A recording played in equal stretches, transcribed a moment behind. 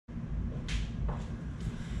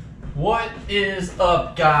What is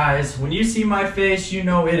up, guys? When you see my face, you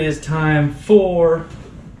know it is time for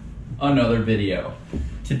another video.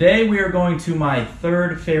 Today we are going to my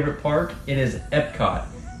third favorite park. It is EPCOT,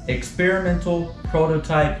 Experimental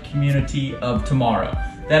Prototype Community of Tomorrow.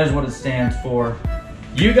 That is what it stands for.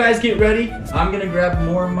 You guys get ready. I'm gonna grab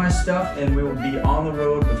more of my stuff and we will be on the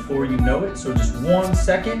road before you know it. So just 1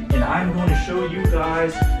 second and I'm going to show you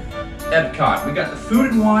guys EPCOT. We got the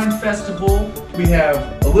Food and Wine Festival. We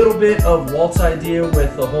have a little bit of Walt's idea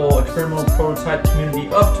with the whole Experimental Prototype Community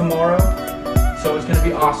of Tomorrow. So it's gonna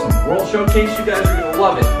be awesome. World Showcase, you guys are gonna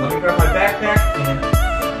love it. Let me grab my backpack and gosh.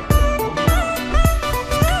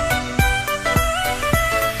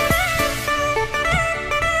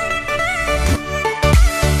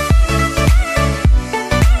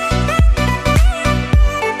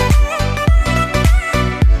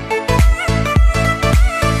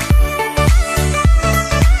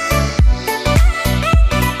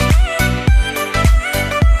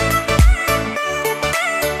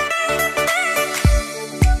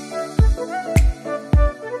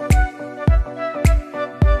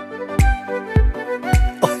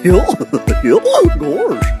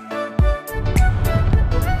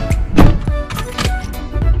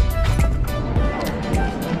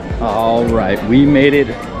 all right, we made it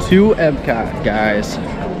to EPCOT, guys.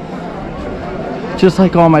 Just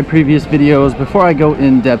like all my previous videos, before I go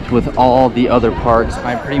in depth with all the other parks,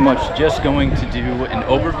 I'm pretty much just going to do an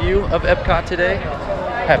overview of EPCOT today.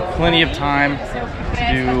 Have plenty of time to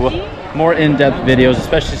do more in-depth videos,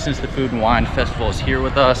 especially since the Food and Wine Festival is here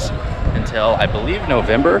with us until I believe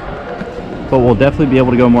November. But we'll definitely be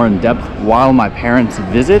able to go more in depth while my parents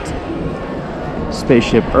visit.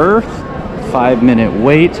 Spaceship Earth, 5-minute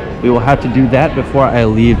wait. We will have to do that before I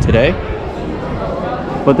leave today.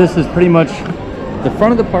 But this is pretty much, the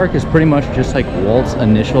front of the park is pretty much just like Walt's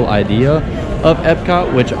initial idea of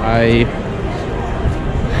EPCOT,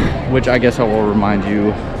 which I guess I will remind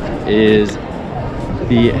you is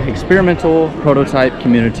the Experimental Prototype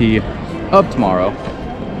Community of Tomorrow.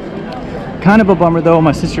 Kind of a bummer though,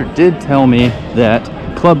 my sister did tell me that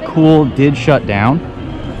Club Cool did shut down.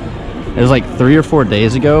 It was like 3 or 4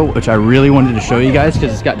 days ago, which I really wanted to show you guys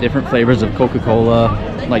because it's got different flavors of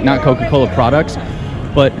Coca-Cola, like not Coca-Cola products,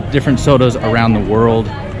 but different sodas around the world.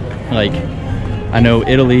 Like I know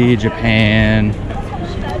Italy, Japan,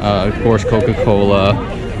 of course Coca-Cola.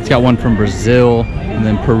 It's got one from Brazil and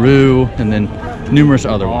then Peru and then numerous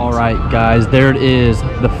other ones. All right guys, there it is,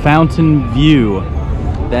 the Fountain View.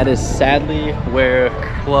 That is sadly where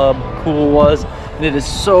Club Cool was. And it is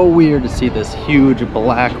so weird to see this huge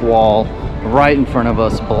black wall right in front of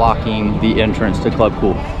us blocking the entrance to Club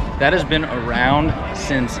Cool. That has been around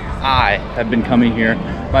since I have been coming here.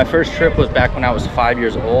 My first trip was back when I was 5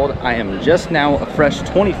 years old. I am just now a fresh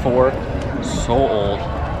 24, so old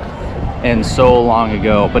and so long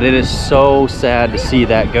ago. But it is so sad to see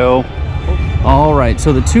that go. All right,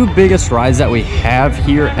 so the two biggest rides that we have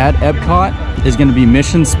here at EPCOT is going to be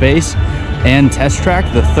Mission Space and Test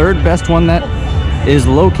Track. The third best one that is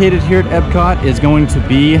located here at EPCOT is going to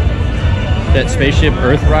be that Spaceship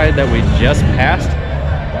Earth ride that we just passed.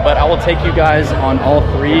 But I will take you guys on all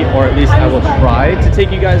three, or at least I will try to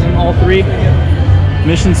take you guys on all three.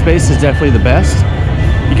 Mission Space is definitely the best.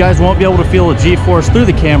 You guys won't be able to feel the G-force through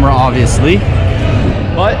the camera, obviously,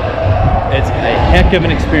 but it's a heck of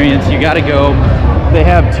an experience. You gotta go. They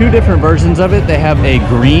have two different versions of it. They have a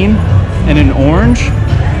green and an orange.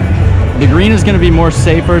 The green is gonna be more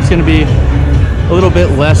safer. It's gonna be a little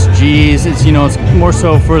bit less G's. It's, you know, it's more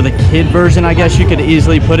so for the kid version, I guess you could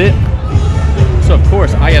easily put it. So of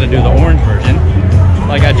course I gotta do the orange version.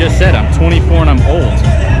 Like I just said, I'm 24 and I'm old.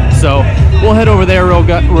 So we'll head over there real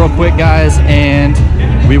quick, guys, and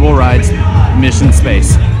we will ride Mission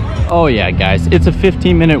Space. Oh yeah, guys, it's a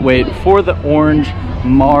 15-minute wait for the orange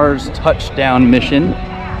Mars touchdown mission.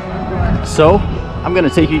 So I'm gonna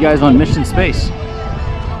take you guys on Mission Space.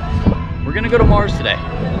 We're gonna go to Mars today.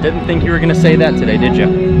 Didn't think you were gonna say that today, did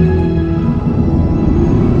you?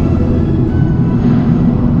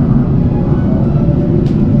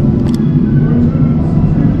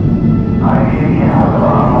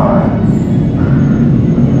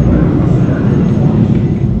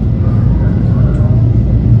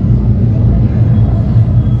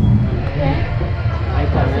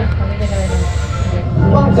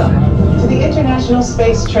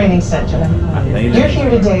 Space Training Center. You're here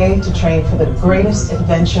today to train for the greatest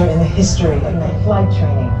adventure in the history of night flight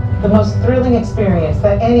training, the most thrilling experience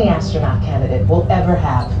that any astronaut candidate will ever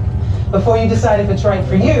have. Before you decide if it's right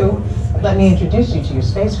for you, let me introduce you to your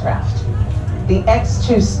spacecraft. the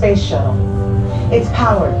X2 space shuttle. It's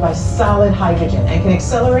powered by solid hydrogen and can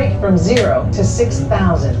accelerate from 0 to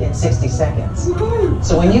 6,000 in 60 seconds.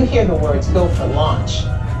 So when you hear the words "go for launch,"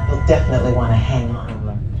 you'll definitely want to hang on.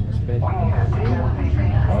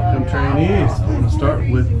 Welcome, trainees. I'm going to start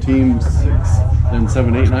with Team 6. Then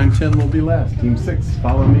 7, 8, 9, 10 will be last. Team 6,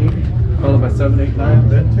 follow me. Followed by 7, 8, 9,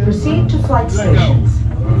 then 10. Proceed to flight stations.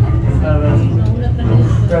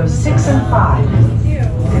 Rows 6 and 5.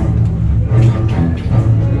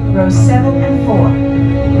 Rows 7 and 4.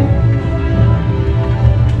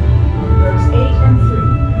 Rows 8 and 3.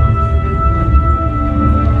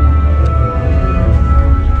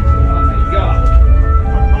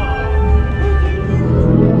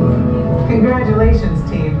 Congratulations,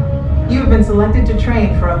 team. You have been selected to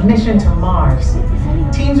train for a mission to Mars.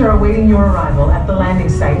 Teams are awaiting your arrival at the landing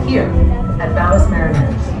site here at Valles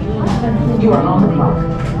Marineris. You are on the clock.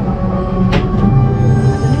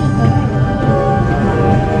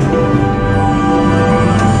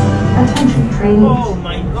 Attention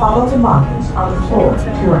trainees. Follow the markers on the floor to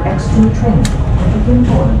your X2 training and begin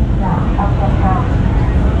boarding now.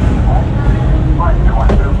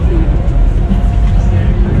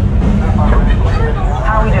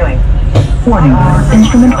 How are we doing? Warning,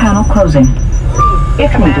 instrument panel closing.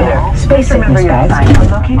 If needed, Spaceship bags are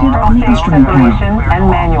located on the instrument panel. And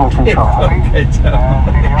manual control.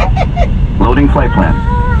 Loading flight plan.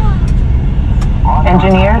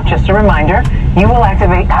 Engineer, just a reminder, you will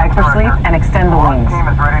activate hypersleep and extend the wings. Team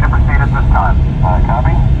is ready to proceed at this time.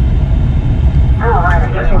 Copy?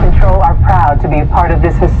 Mission Control are proud to be a part of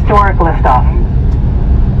this historic liftoff.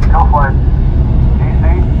 Go for it.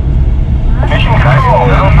 DC? Mission Control.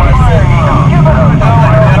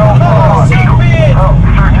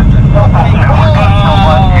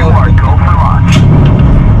 You are go for launch.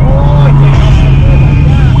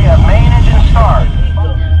 We have main engine start.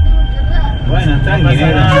 Rise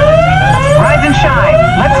and shine.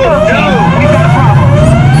 Let's go, team. We've got a problem.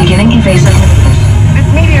 Beginning evasive. This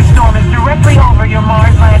meteor storm is directly over your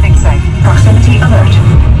Mars landing site. Proximity alert.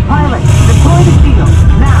 Pilot, deploy the field.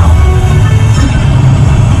 Now.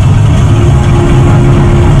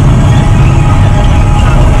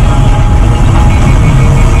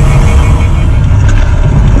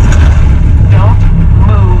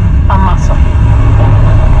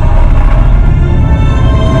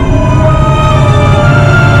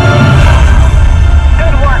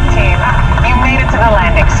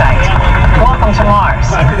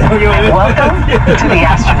 Welcome to the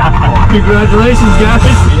astronaut corps. Congratulations, guys.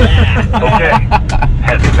 Okay,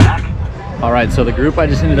 heading back. All right, so the group I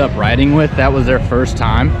just ended up riding with, that was their first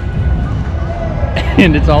time.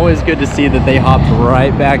 And it's always good to see that they hopped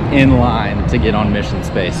right back in line to get on mission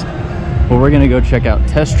space. Well, we're gonna go check out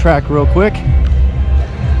test track real quick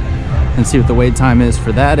and see what the wait time is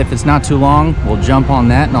for that. If it's not too long, we'll jump on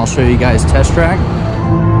that and I'll show you guys test track.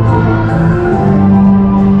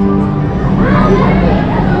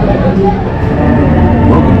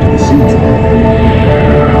 Welcome to the scene.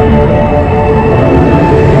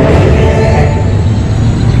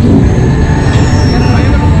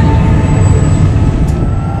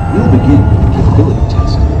 We'll begin with the capability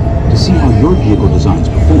test to see how your vehicle designs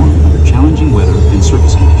perform under challenging weather and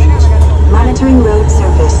surface conditions. Monitoring road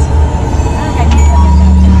surface.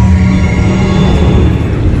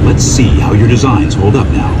 Let's see how your designs hold up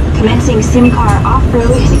now. Commencing sim car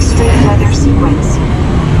off-road and extreme weather sequence.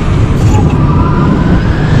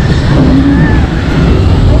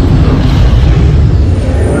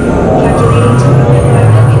 Calculating total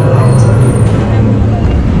impact.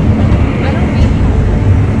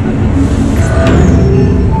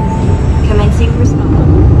 Commencing response.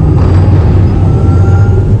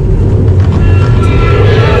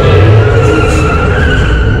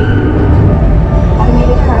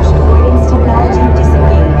 Automated crash avoidance technology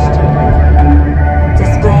disengaged.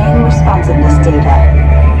 Displaying responsiveness data.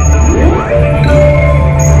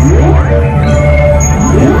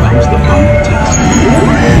 Here comes the final test.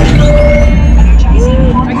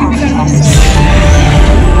 Energizing power system.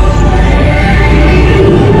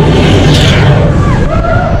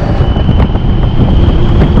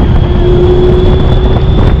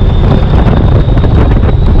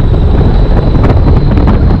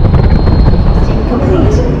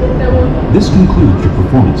 This concludes your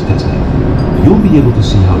performance testing. You'll be able to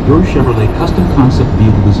see how your Chevrolet custom concept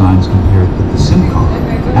vehicle designs compare with the sim car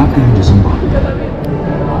after you disembark.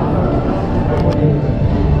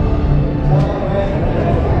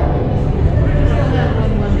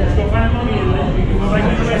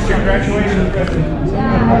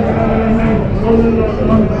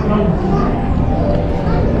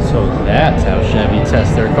 So that's how Chevy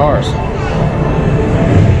tests their cars.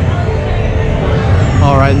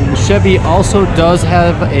 All right, Chevy also does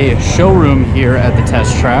have a showroom here at the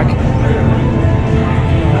test track.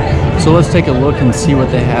 So let's take a look and see what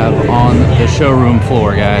they have on the showroom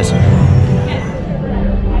floor, guys.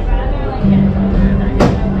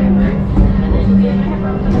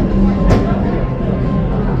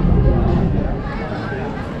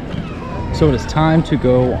 So it is time to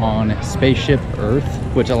go on Spaceship Earth,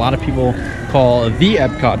 which a lot of people call the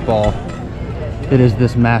EPCOT ball. It is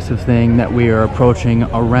this massive thing that we are approaching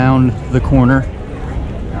around the corner.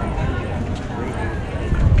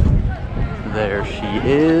 There she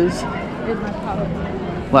is.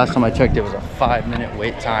 Last time I checked, it was a 5-minute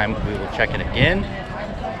wait time. We will check it again.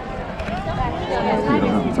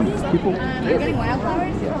 People. Are you getting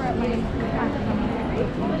wildflowers?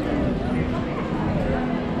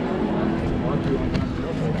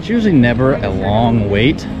 It's usually never a long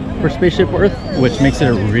wait for Spaceship Earth, which makes it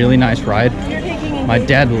a really nice ride. My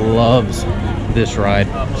dad loves this ride,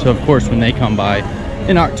 so of course when they come by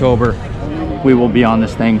in October, we will be on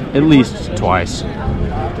this thing at least twice.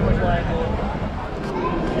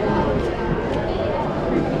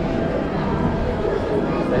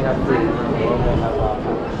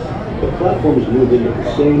 The platform is moving at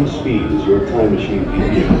the same speed as your time machine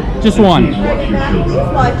can. Just one.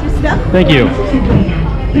 Watch your stuff. Thank you.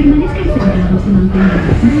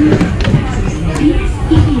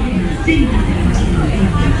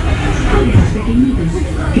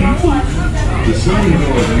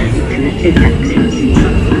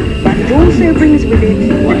 But it also brings with it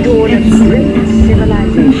the dawn of great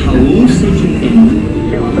civilization.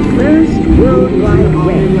 The first World Wide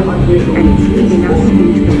Web, and it's leading us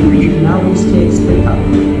into the future. Now we stay straight up.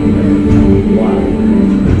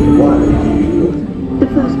 The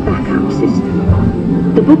first backup system.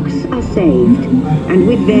 The books are saved, and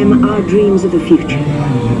with them our dreams of the future.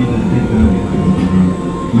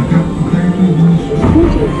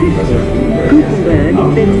 1450, Gutenberg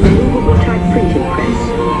invents the movable type printing press.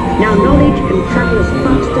 Now knowledge can travel as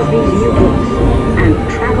fast as these new books, and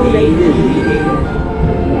travel they will.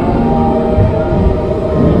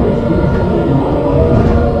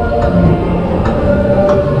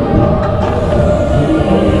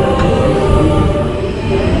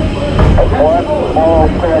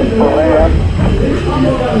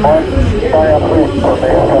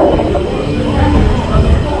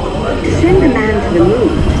 To send a man to the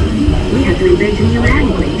moon, we had to invent a new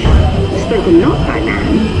language, spoken not by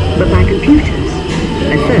man, but by computers.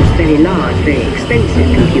 At first very large, very expensive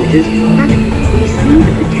computers, but we see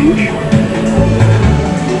the potential.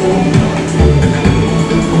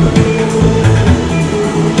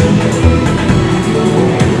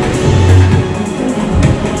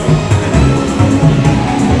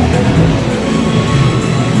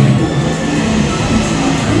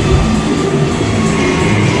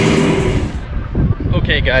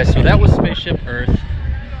 Okay guys, so that was Spaceship Earth.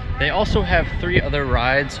 They also have 3 other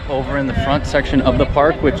rides over in the front section of the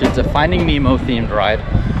park, which is a Finding Nemo themed ride.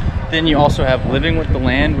 Then you also have Living with the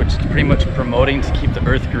Land, which is pretty much promoting to keep the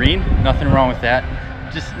earth green. Nothing wrong with that.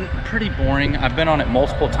 Just pretty boring. I've been on it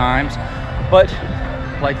multiple times, but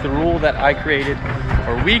like the rule that I created,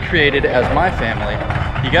 or we created as my family,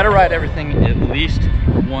 you gotta ride everything at least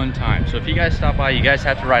one time. So if you guys stop by, you guys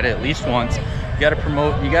have to ride it at least once. You gotta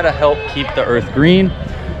promote, you gotta help keep the earth green.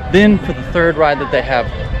 Then for the 3rd ride that they have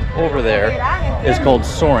over there is called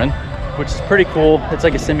Soarin', which is pretty cool. It's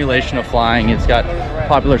like a simulation of flying. It's got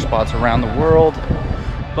popular spots around the world.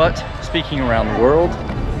 But speaking around the world,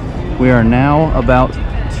 we are now about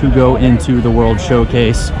to go into the World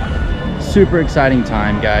Showcase. Super exciting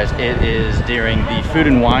time, guys. It is during the Food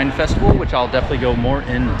and Wine Festival, which I'll definitely go more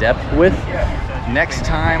in depth with next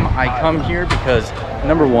time I come here, because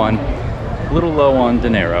number 1, a little low on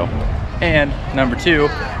dinero, and number 2,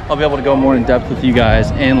 I'll be able to go more in depth with you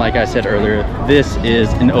guys. And like I said earlier, this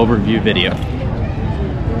is an overview video.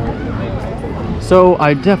 So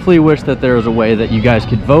I definitely wish that there was a way that you guys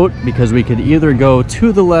could vote, because we could either go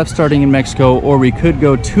to the left starting in Mexico, or we could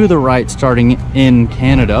go to the right starting in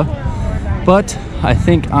Canada. But I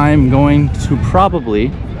think I'm going to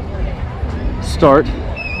probably start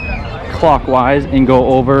clockwise and go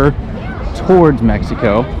over towards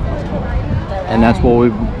Mexico. And that's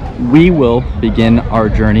where we will begin our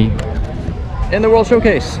journey in the World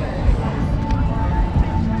Showcase.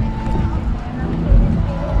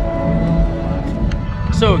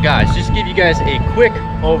 So guys, just to give you guys a quick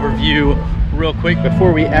overview real quick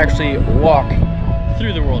before we actually walk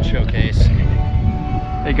through the World Showcase.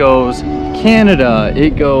 It goes Canada,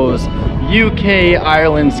 it goes UK,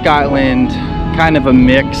 Ireland, Scotland, kind of a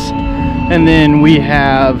mix. And then we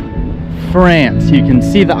have France. You can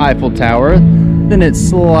see the Eiffel Tower. then it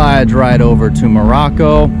slides right over to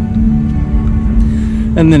Morocco,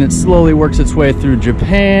 and then it slowly works its way through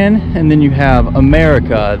Japan, and then you have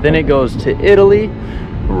America. Then it goes to Italy,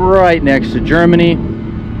 right next to Germany,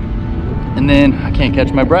 and then I can't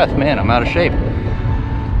catch my breath, man, I'm out of shape.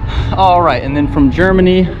 All right, and then from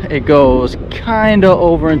Germany it goes kind of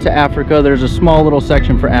over into Africa. There's a small little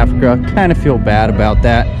section for Africa, kind of feel bad about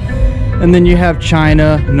that. And then you have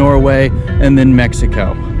China, Norway, and then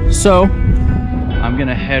Mexico. So I'm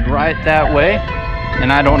gonna head right that way,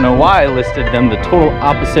 and I don't know why I listed them the total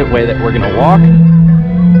opposite way that we're gonna walk,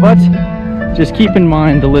 but just keep in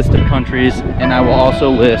mind the list of countries, and I will also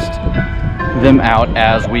list them out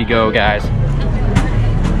as we go, guys.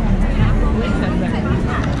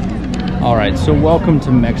 All right, so welcome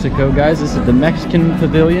to Mexico, guys. This is the Mexican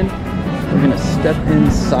Pavilion. We're gonna step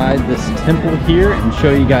inside this temple here and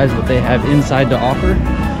show you guys what they have inside to offer.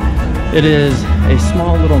 It is a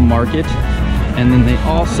small little market, and then they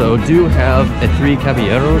also do have a Three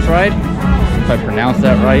Caballeros ride, if I pronounced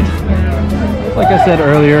that right. Like I said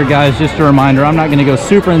earlier, guys, just a reminder, I'm not gonna go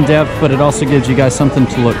super in depth, but it also gives you guys something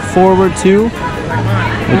to look forward to,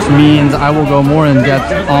 which means I will go more in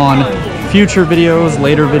depth on future videos,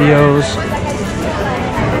 later videos,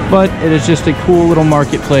 but it is just a cool little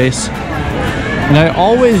marketplace. And I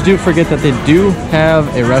always do forget that they do have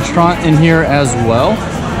a restaurant in here as well.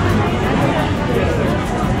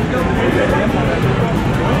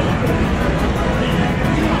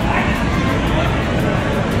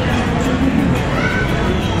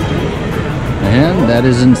 And that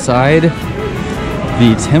is inside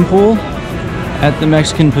the temple at the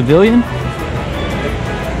Mexican Pavilion.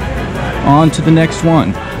 On to the next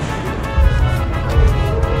one.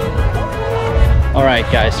 All right,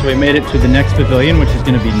 guys, so we made it to the next pavilion, which is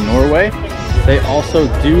going to be Norway. They also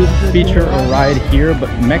do feature a ride here, but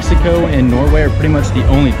Mexico and Norway are pretty much the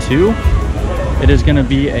only two. It is going to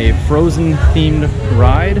be a Frozen themed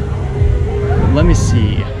ride. Let me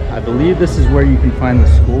see. I believe this is where you can find the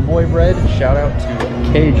schoolboy bread. Shout out to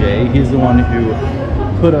KJ. He's the one who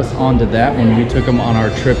put us onto that when we took him on our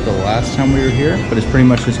trip the last time we were here. But it's pretty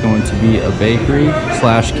much just going to be a bakery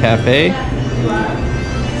slash cafe.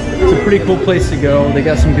 It's a pretty cool place to go. They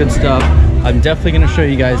got some good stuff. I'm definitely going to show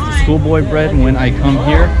you guys the schoolboy bread when I come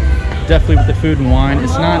here. Definitely with the food and wine.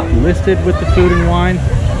 It's not listed with the food and wine,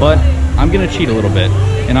 but I'm going to cheat a little bit,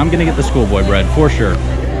 and I'm going to get the schoolboy bread for sure.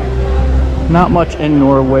 Not much in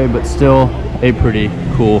Norway, but still a pretty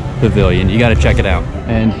cool pavilion. You got to check it out.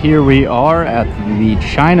 And here we are at the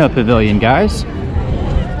China Pavilion, guys.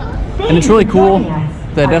 And it's really cool.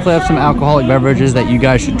 They definitely have some alcoholic beverages that you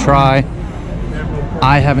guys should try.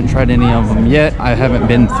 I haven't tried any of them yet. I haven't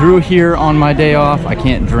been through here on my day off. I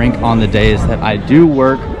can't drink on the days that I do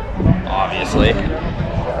work, obviously.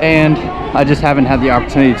 And I just haven't had the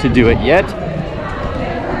opportunity to do it yet.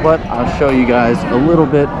 But I'll show you guys a little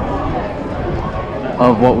bit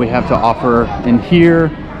of what we have to offer in here.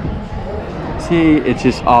 See, it's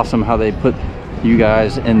just awesome how they put you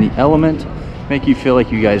guys in the element, make you feel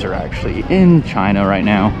like you guys are actually in China right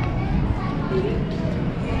now.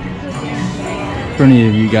 For any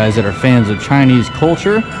of you guys that are fans of Chinese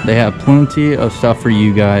culture, they have plenty of stuff for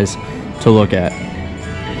you guys to look at.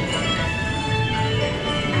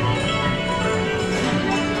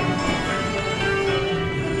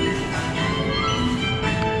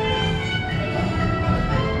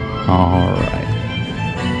 All right.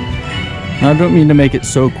 Now, I don't mean to make it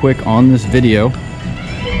so quick on this video,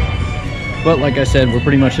 but like I said, we're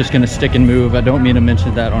pretty much just going to stick and move. I don't mean to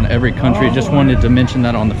mention that on every country. Just wanted to mention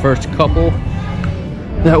that on the first couple.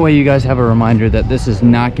 That way you guys have a reminder that this is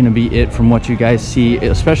not going to be it from what you guys see,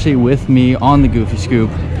 especially with me on the Goofy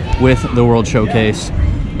Scoop with the World Showcase.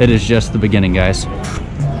 It is just the beginning, guys.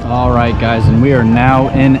 All right, guys, and we are now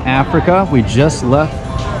in Africa. We just left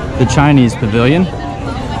the Chinese Pavilion.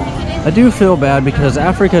 I do feel bad because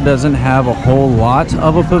Africa doesn't have a whole lot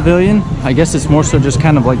of a pavilion. I guess it's more so just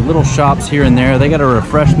kind of like little shops here and there. They got a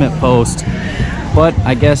refreshment post, but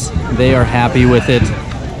I guess they are happy with it.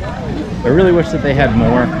 I really wish that they had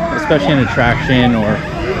more, especially an attraction or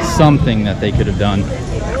something that they could have done.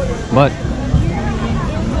 But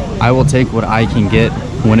I will take what I can get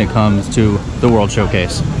when it comes to the World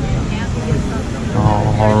Showcase.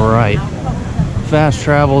 All right. Fast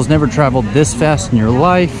travels, never traveled this fast in your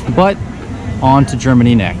life, but on to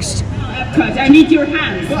Germany next. I need your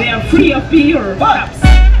hands. They are free of beer cups.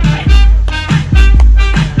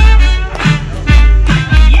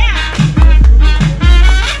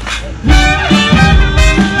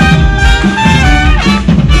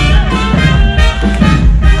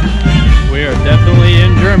 We are definitely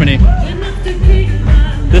in Germany.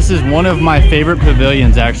 This is one of my favorite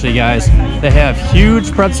pavilions actually, guys. They have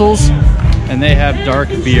huge pretzels and they have dark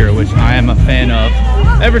beer, which I am a fan of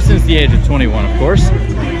ever since the age of 21, of course.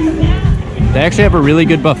 They actually have a really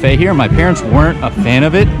good buffet here. My parents weren't a fan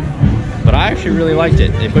of it, but I actually really liked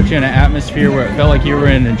it. They put you in an atmosphere where it felt like you were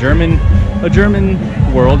in a German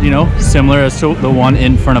world, you know, similar as to the one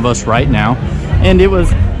in front of us right now. And it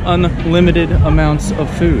was unlimited amounts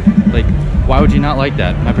of food. Like, why would you not like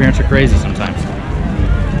that? My parents are crazy sometimes.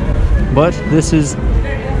 But this is,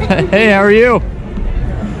 hey, how are you?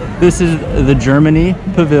 This is the Germany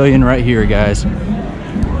pavilion right here, guys.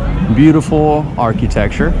 Beautiful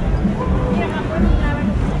architecture.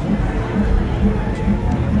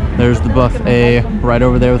 There's the buffet right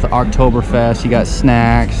over there with the Oktoberfest. You got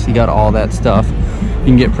snacks, you got all that stuff. You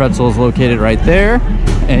can get pretzels located right there,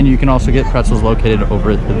 and you can also get pretzels located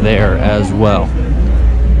over there as well.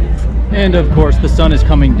 And of course, the sun is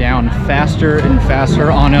coming down faster and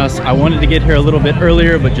faster on us. I wanted to get here a little bit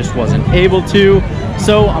earlier, but just wasn't able to.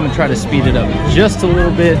 So I'm gonna try to speed it up just a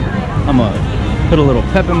little bit. I'm gonna put a little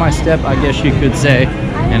pep in my step, I guess you could say,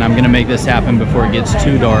 and I'm gonna make this happen before it gets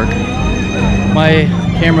too dark. My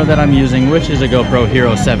camera that I'm using, which is a GoPro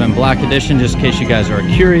Hero 7 Black Edition, just in case you guys are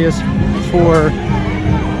curious for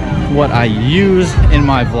what I use in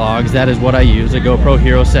my vlogs, that is what I use, a GoPro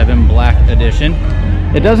Hero 7 Black Edition.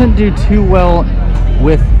 It doesn't do too well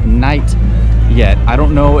with night yet. I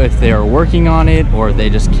don't know if they are working on it or they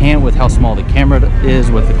just can't with how small the camera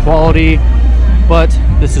is with the quality, but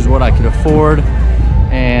this is what I could afford,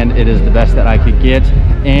 and it is the best that I could get,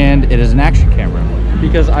 and it is an action camera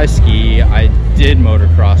because I ski. I did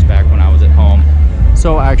motocross back when I was at home,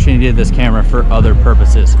 so I actually needed this camera for other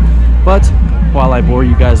purposes. But while I bore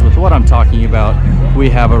you guys with what I'm talking about, we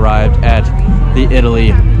have arrived at the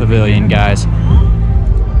Italy Pavilion, guys.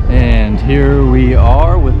 And here we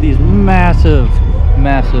are with these massive,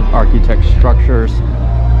 massive architect structures.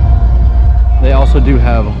 They also do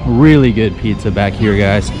have really good pizza back here,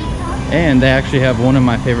 guys. And they actually have one of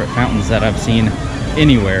my favorite fountains that I've seen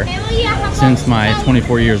anywhere since my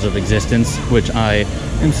 24 years of existence, which I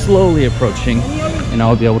am slowly approaching, and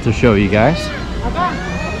I'll be able to show you guys.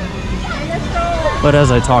 But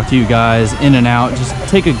as I talk to you guys in and out, just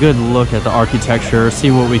take a good look at the architecture,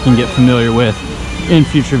 see what we can get familiar with in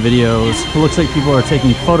future videos. It looks like people are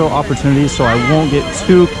taking photo opportunities, so I won't get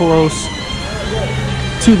too close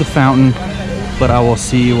to the fountain, but I will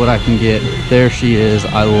see what I can get. There she is.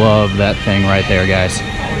 I love that thing right there, guys.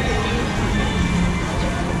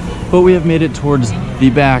 But we have made it towards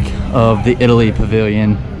the back of the Italy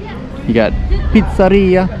Pavilion. You got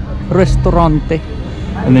pizzeria, ristorante,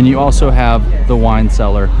 and then you also have the wine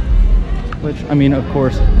cellar, which, I mean, of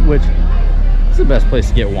course, which is the best place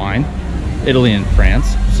to get wine. Italy and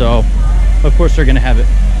France, so of course they're gonna have it,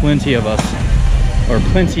 plenty of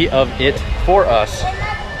it for us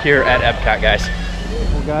here at EPCOT, guys.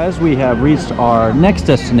 Well, guys, we have reached our next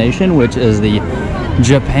destination, which is the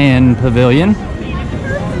Japan Pavilion.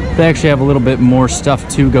 They actually have a little bit more stuff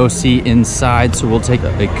to go see inside, so we'll take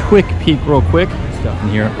a quick peek real quick. Stuff in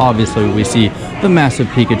here, obviously we see the massive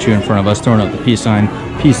Pikachu in front of us throwing up the peace sign.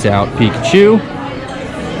 Peace out, Pikachu.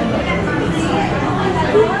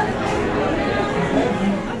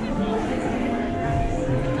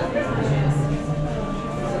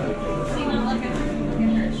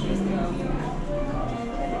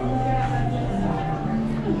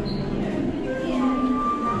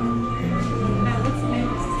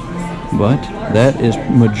 But that is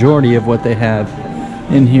majority of what they have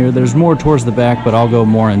in here. There's more towards the back, but I'll go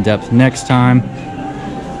more in depth next time.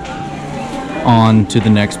 On to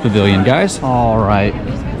the next pavilion, guys. All right,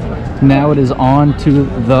 now it is on to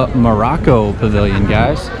the Morocco Pavilion,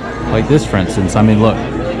 guys. Like this, for instance. I mean, look,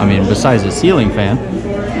 I mean, besides the ceiling fan,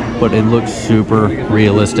 but it looks super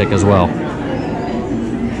realistic as well.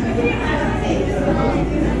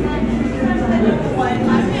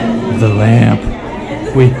 The lamp.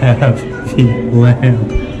 We have the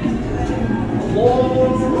lamp.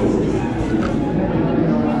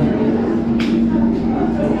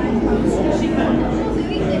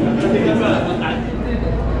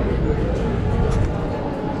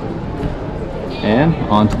 And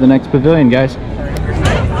on to the next pavilion, guys.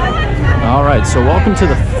 All right, so welcome to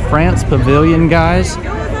the France Pavilion, guys.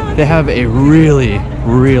 They have a really,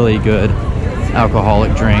 really good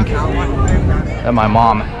alcoholic drink that my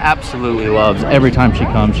mom absolutely loves. Every time she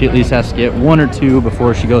comes, she at least has to get one or two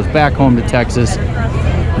before she goes back home to Texas.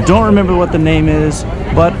 Don't remember what the name is,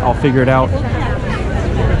 but I'll figure it out.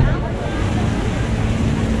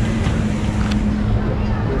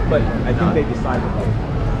 But I think they decided.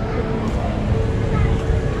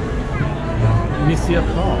 me see a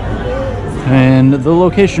call. And the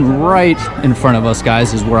location right in front of us,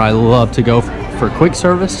 guys, is where I love to go for quick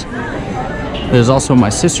service. There's also my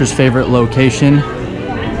sister's favorite location.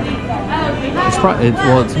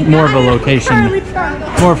 It's more of a location,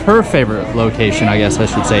 more of her favorite location, I guess I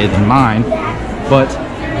should say, than mine. But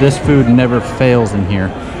this food never fails in here.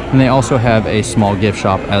 And they also have a small gift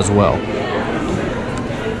shop as well.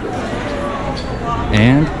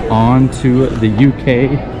 And on to the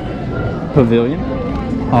UK pavilion.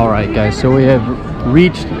 All right, guys, so we have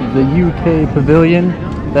reached the UK pavilion.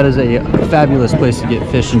 That is a fabulous place to get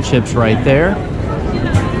fish and chips right there.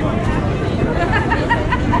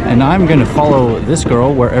 And I'm gonna follow this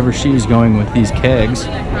girl wherever she's going with these kegs.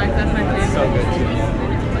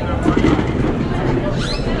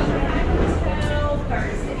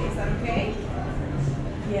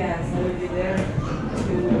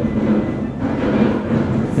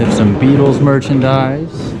 There's some Beatles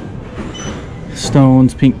merchandise.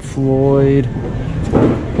 Stones, Pink Floyd.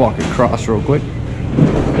 Walk across real quick.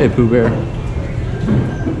 Hey, Pooh Bear.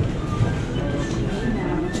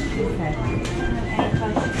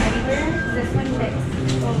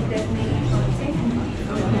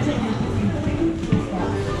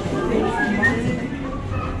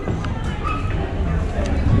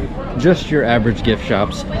 Just your average gift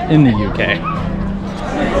shops in the UK.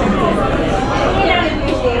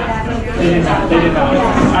 They did not.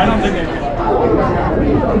 I don't think they did.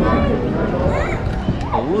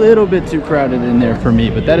 A little bit too crowded in there for me,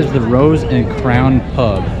 but that is the Rose and Crown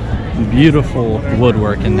Pub. Beautiful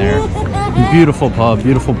woodwork in there. Beautiful pub,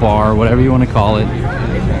 beautiful bar, whatever you want to call it.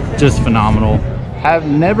 Just phenomenal. Have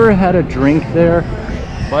never had a drink there,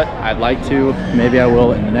 but I'd like to. Maybe I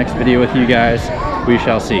will in the next video with you guys. We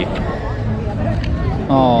shall see.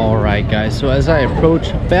 All right, guys, so as I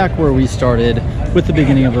approach back where we started with the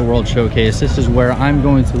beginning of the World Showcase, this is where I'm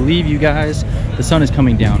going to leave you guys. The sun is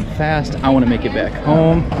coming down fast. I want to make it back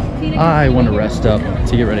home. I want to rest up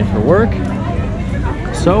to get ready for work.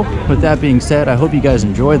 So with that being said, I hope you guys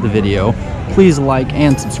enjoyed the video. Please like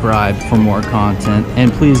and subscribe for more content,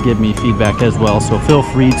 and please give me feedback as well, so feel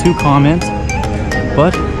free to comment.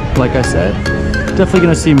 But like I said, definitely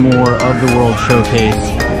going to see more of the World Showcase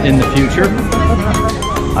in the future.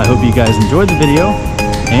 I hope you guys enjoyed the video,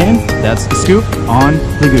 and that's the scoop on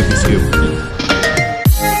the Goofy Scoop.